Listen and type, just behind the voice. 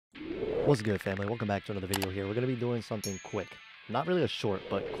What's good, family? Welcome back to another video here. We're going to be doing something quick. Not really a short,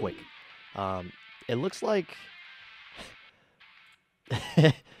 but quick. It looks like...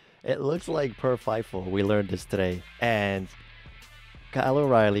 it looks like per Fightful, we learned this today. And Kyle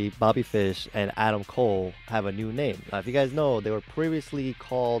O'Reilly, Bobby Fish, and Adam Cole have a new name. Now, if you guys know, they were previously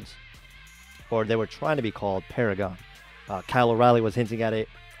called, or they were trying to be called Paragon. Kyle O'Reilly was hinting at it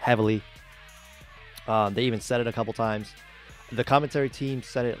heavily. They even said it a couple times. The commentary team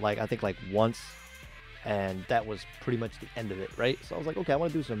said it I think once, and that was pretty much the end of it, right? So I was like, okay, I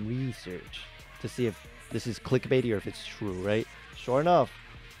want to do some research to see if this is clickbaity or if it's true, right? Sure enough,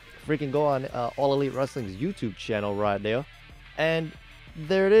 freaking go on All Elite Wrestling's YouTube channel right there, and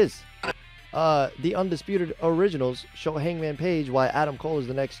there it is. The Undisputed Originals show Hangman Page why Adam Cole is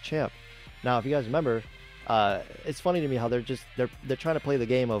the next champ. Now, if you guys remember, it's funny to me how they're trying to play the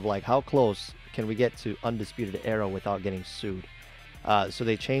game of like, how close can we get to Undisputed Era without getting sued? So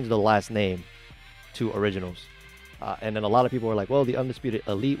they changed the last name to Originals. And then a lot of people were like, well, the Undisputed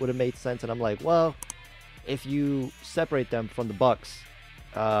Elite would have made sense. And I'm like, well, if you separate them from the Bucks,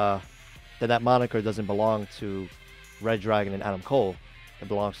 then that moniker doesn't belong to Red Dragon and Adam Cole. It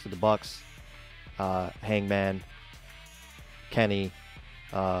belongs to the Bucks, Hangman, Kenny,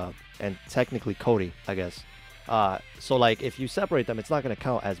 and technically Cody, I guess. So like, if you separate them, it's not going to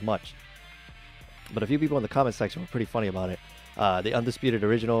count as much. But a few people in the comment section were pretty funny about it. The Undisputed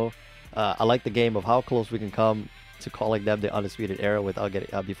Original. I like the game of how close we can come to calling them the Undisputed Era without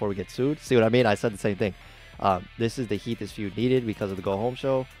getting before we get sued. See what I mean? I said the same thing. This is the heat this feud needed because of the Go Home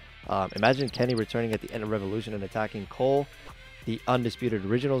show. Imagine Kenny returning at the end of Revolution and attacking Cole. The Undisputed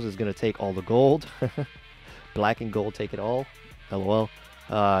Originals is going to take all the gold. Black and gold take it all. LOL.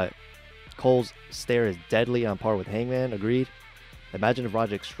 Cole's stare is deadly, on par with Hangman. Agreed. Imagine if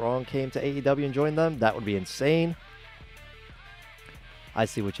Roderick Strong came to AEW and joined them. That would be insane. I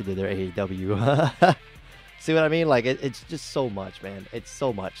see what you did there, AEW. See what I mean? Like, it's just so much, man. It's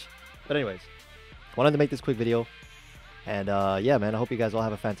so much. But anyways, wanted to make this quick video. And yeah, man, I hope you guys all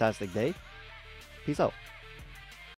have a fantastic day. Peace out.